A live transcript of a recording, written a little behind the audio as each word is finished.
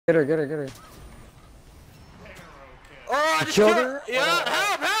Get her, get her, get her. Oh, I just killed her? Yeah,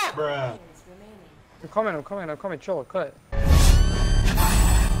 help! Bruh. I'm coming, chill, cut. 2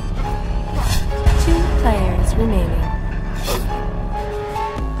 players remaining.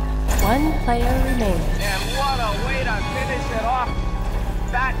 1 player remaining. And what a way to finish it off.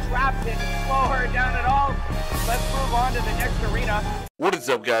 That trap didn't slow her down at all. Let's move on to the next arena. What is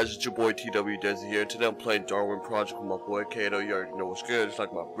up, guys? It's your boy TW Dessi here. Today I'm playing Darwin Project with my boy Kato. You already know what's good. It's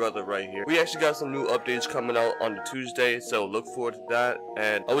like my brother right here. We actually got some new updates coming out on the Tuesday, so look forward to that.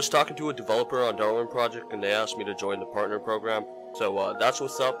 And I was talking to a developer on Darwin Project, and they asked me to join the partner program. So that's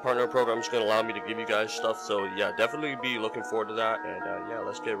what's up. Partner program is going to allow me to give you guys stuff. So yeah, definitely be looking forward to that. And yeah,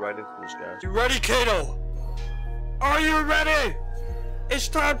 let's get right into this, guys. You ready, Kato? Are you ready? It's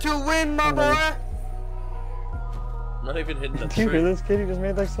time to win, my boy. Not even hitting the tree. Do you hear this kid? He just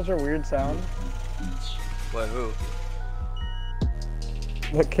made like such a weird sound. What, who?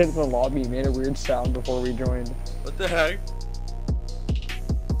 The kid in the lobby made a weird sound before we joined. What the heck?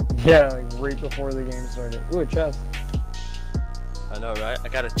 Yeah, like right before the game started. Ooh, a chest. I know, right? I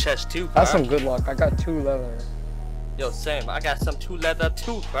got a chest too, bro. That's some good luck. I got 2 leather. Yo, same. I got some 2 leather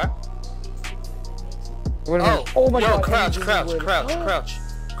too, bro. Oh my yo, god.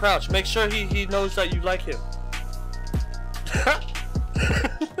 Crouch. Make sure he knows that you like him.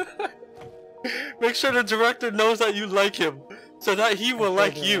 Make sure the director knows that you like him, so that he will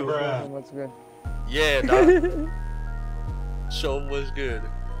like you. What's good? Yeah, dog. Show him what's good.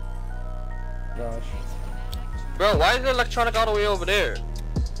 Gosh. Bro, why is the electronic all the way over there?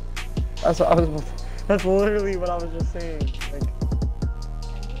 That's what I was. That's literally what I was just saying. Like.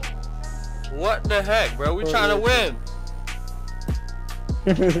 What the heck, bro? We trying to win.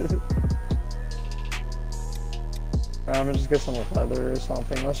 I'm gonna just get some leather or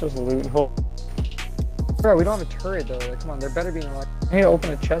something. Let's just loot and hope. Bro, we don't have a turret though. Like, come on, there better be like. I need to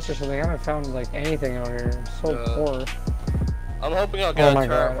open a chest or something. I haven't found like anything out here. I'm so poor. I'm hoping I'll get a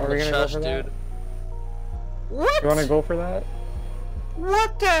turret Are from we the gonna chest, go for dude. that? What? You wanna go for that?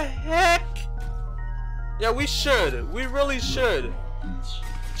 What the heck? Yeah, we should. We really should.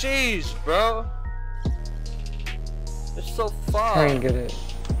 Jeez, bro. It's so far. Try and get it,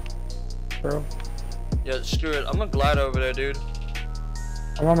 bro. Yeah, screw it. I'm gonna glide over there, dude.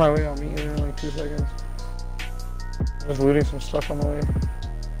 I'm on my way. I'll meet you in like 2 seconds. I'm just looting some stuff on the way.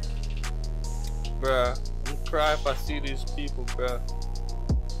 Bruh, I'm gonna cry if I see these people, bruh.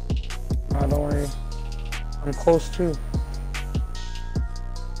 Nah, don't worry. I'm close too.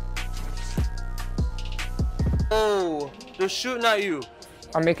 Oh, they're shooting at you.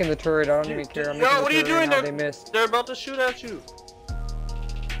 I'm making the turret. I don't even care. Yo, what are you doing there? They missed. They're about to shoot at you.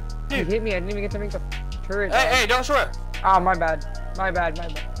 He hit me. I didn't even get to make the turret. Hey, don't swear. Ah, my bad. My bad.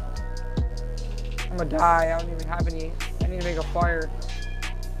 I'm gonna die. I don't even have any. I need to make a fire.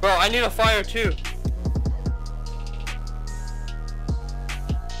 Bro, I need a fire too.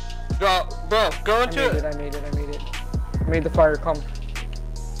 Bro, go into it. I made it. I made the fire. Come.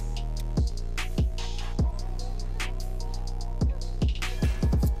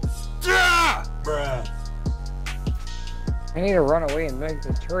 Yeah! Bruh. I need to run away and make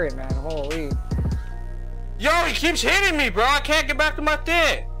the turret, man. Holy. Yo, he keeps hitting me, bro. I can't get back to my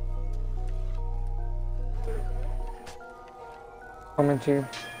thing. Coming to you.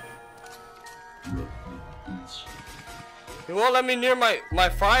 He won't let me near my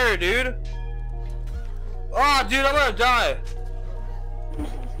fire, dude. Oh, dude, I'm gonna die.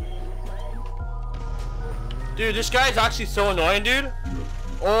 Dude, this guy's actually so annoying, dude.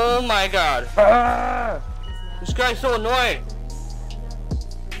 Oh my god. Ah! This guy's so annoying.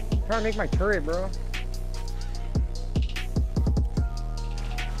 I'm trying to make my turret, bro.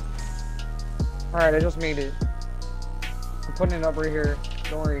 Alright, I just made it. I'm putting it up right here.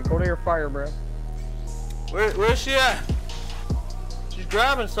 Don't worry. Go to your fire, bro. Where's she at? She's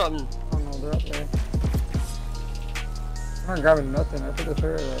grabbing something. Oh no, they're up there. I'm not grabbing nothing. I put the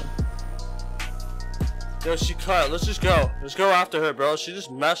turret up. Yo, she cut. Let's just go. Let's go after her, bro. She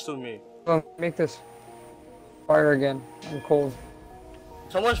just messed with me. So make this fire again. I'm cold.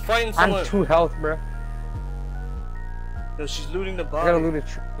 Someone's fighting someone. I'm 2 health, bro. Yo, she's looting the I body. gotta loot a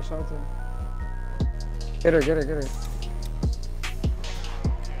tree or something. Get her.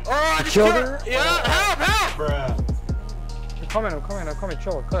 Oh, I just killed her? Yeah, help! Bruh. I'm coming.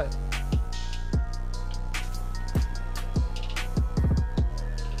 Chill, cut.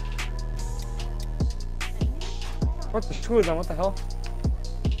 What? There's 2 of them. What the hell?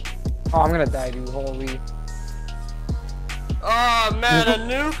 Oh, I'm gonna die, dude. Holy. Oh man, a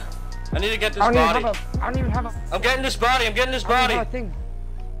nuke. I need to get this body. I don't even have a. I'm getting this body. I don't even have a thing.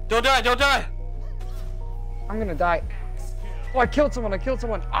 Don't die. I'm gonna die. Oh, I killed someone. I killed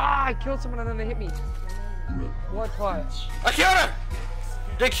someone. Ah, I killed someone and then they hit me. Blood clot. I killed her!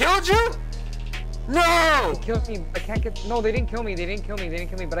 They killed you? No! They killed me. I can't get. No, they didn't kill me. They didn't kill me. They didn't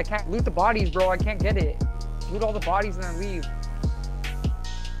kill me. But I can't loot the bodies, bro. I can't get it. Loot all the bodies and then leave.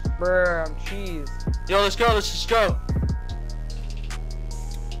 Bruh, I'm cheese. Yo, let's go. Let's just go.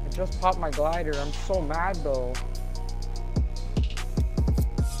 I just popped my glider. I'm so mad though.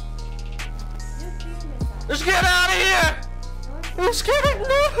 Let's get out of here! Let's get it!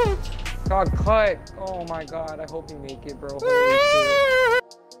 No! God, cut. Oh my god. I hope you make it, bro. Holy shit.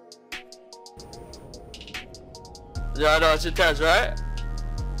 Yeah, I know. It's intense, right?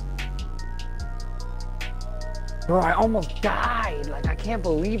 Bro, I almost died. Like, I can't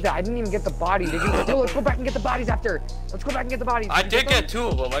believe that. I didn't even get the body. Yo, let's go back and get the bodies after. Let's go back and get the bodies. I did get 2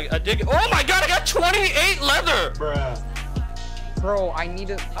 of them. I did get. Oh my god, I got 28 leather! Bruh. Bro, I need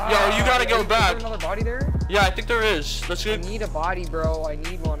to. Yo, you gotta go back. Is there another body there? Yeah, I think there is. Let's I go. need a body, bro. I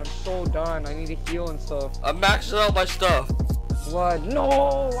need one. I'm so done. I need to heal and stuff. I'm maxing out my stuff. Blood.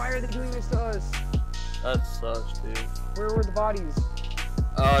 No! Why are they doing this to us? That sucks, dude. Where were the bodies?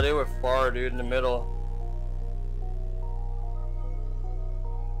 Oh, they were far, dude, in the middle.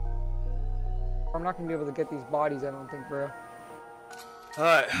 I'm not gonna be able to get these bodies, I don't think, bro.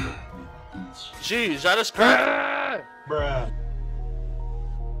 Alright. Jeez, that is crazy. Bruh.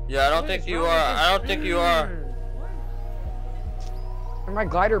 Yeah, I don't think you are. I don't think you are. And my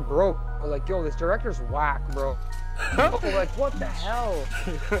glider broke. I was like, yo, this director's whack, bro. Like, what the hell?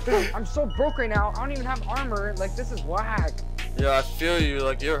 I'm so broke right now. I don't even have armor. Like, this is whack. Yeah, I feel you.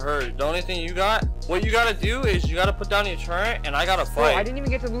 Like, you're hurt. The only thing you got, what you gotta do is you gotta put down your turret, and I gotta Bro, fight. I didn't even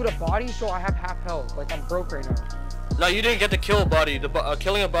get to loot a body, so I have half health. Like, I'm broke right now. No, you didn't get to kill a body.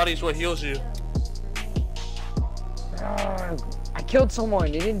 Killing a body is what heals you. I killed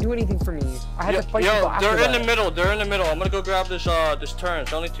someone. They didn't do anything for me. I had to fight people Yo, after they're in that. the middle. They're in the middle. I'm gonna go grab this this turret.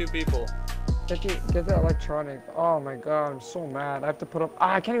 It's only 2 people. Get the electronic. Oh my god, I'm so mad. I have to put up.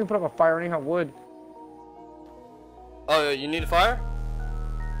 I can't even put up a fire. I don't even have wood. Oh, you need a fire?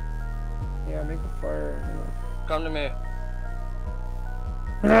 Yeah, make a fire. Come to me.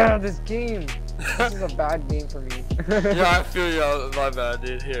 This game. This is a bad game for me. Yeah, I feel you. My bad,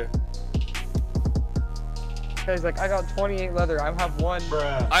 dude. Here. Guys, like, I got 28 leather. I have 1.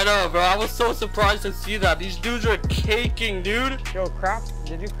 Bruh. I know, bro. I was so surprised to see that. These dudes are caking, dude. Yo, craft.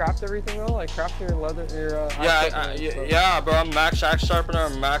 Did you craft everything though? Like, craft your leather, your Yeah, bro. I'm max axe sharpener,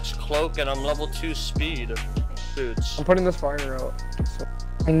 max cloak, and I'm level 2 speed boots. I'm putting this fire out. So,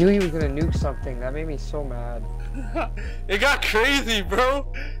 I knew he was gonna nuke something. That made me so mad. It got crazy, bro.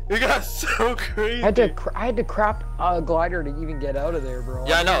 It got so crazy. I had to craft a glider to even get out of there, bro.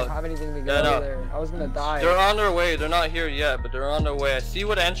 Yeah, I know. didn't have anything to get out of there. I was gonna die. They're on their way. They're not here yet, but they're on their way. I see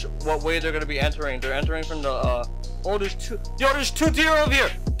what way they're gonna be entering. They're entering from the Oh, there's 2. Yo, there's 2 deer over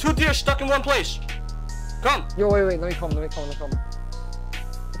here. 2 deer stuck in one place. Come. Yo, wait. Let me come. Look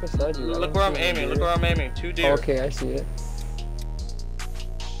beside you. Look where I'm aiming. Look where I'm aiming. 2 deer. Okay, I see it.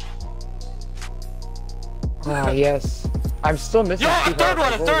 Ah, yes. I'm still missing. Yo, a third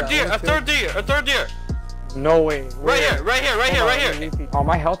one. A third deer. No way. Right here. Oh,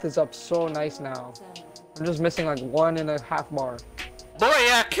 my health is up so nice now. I'm just missing like 1.5 bar. Boy,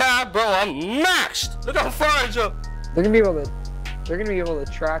 yeah, cat, bro. I'm maxed. Look how far I jumped. They're gonna be able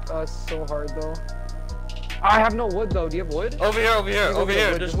to track us so hard though. I have no wood though. Do you have wood? Over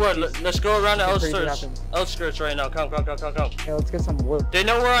here. There's wood. Let's go around the outskirts right now. Come. Yeah, let's get some wood. They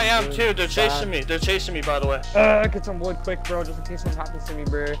know where I am too. They're chasing me, by the way. Get some wood quick, bro, just in case something happens to me,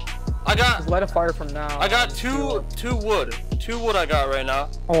 bro. Just light a fire from now. I got two wood. 2 wood I got right now.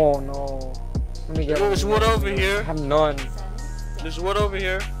 Oh no. Let me get There's wood over I here. have none. There's wood over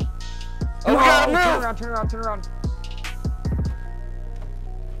here. Oh, we gotta move! Turn around.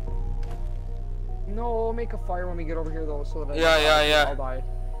 No, make a fire when we get over here though, so that Yeah. I'll die.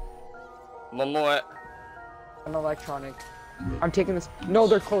 One more. An electronic. I'm taking this. No,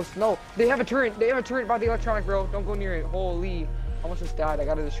 they're close. No, they have a turret. They have a turret by the electronic, bro. Don't go near it. Holy. I almost just died. I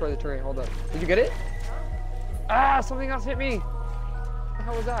gotta destroy the turret. Hold up. Did you get it? Ah, something else hit me. What the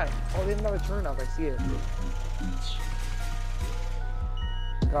hell was that? Oh, they have another turret up. I see it.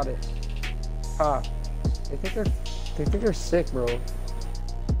 Got it. They think they're sick, bro.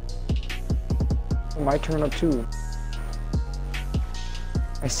 My turn up too.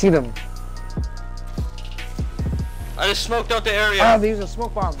 I see them. I just smoked out the area. Ah, they used a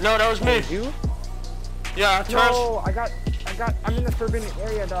smoke bomb. No, that was me. You? Yeah, No, I'm in the forbidden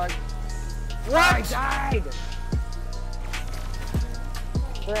area, dog. What? I died.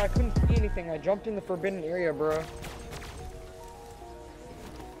 Bro, I couldn't see anything. I jumped in the forbidden area, bro.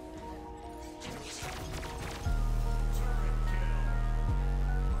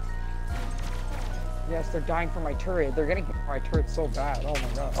 Yes, they're dying for my turret. They're gonna hit my turret so bad. Oh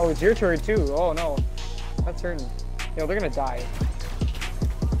my god. Oh, it's your turret too. Oh no. That's hurting. Yo, they're gonna die.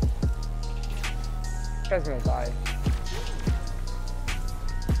 This guy's gonna die.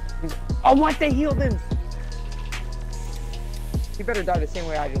 Oh, what? They healed him! He better die the same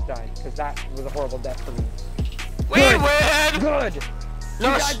way I just died, because that was a horrible death for me. We win! Good!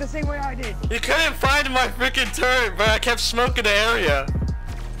 No, he died the same way I did! You couldn't find my freaking turret, but I kept smoking the area.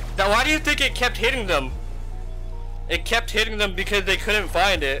 Now, why do you think it kept hitting them? It kept hitting them because they couldn't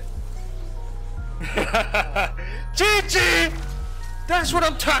find it. GG! That's what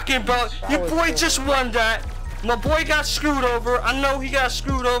I'm talking about. Your boy just won that. My boy got screwed over. I know he got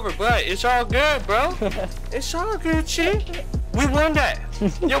screwed over, but it's all good, bro. It's all good, G. We won that.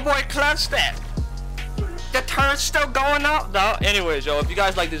 Your boy clutched that. The turret's still going out though. Anyways, yo, if you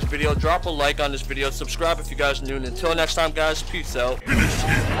guys like this video, drop a like on this video. Subscribe if you guys are new. And until next time, guys, peace out.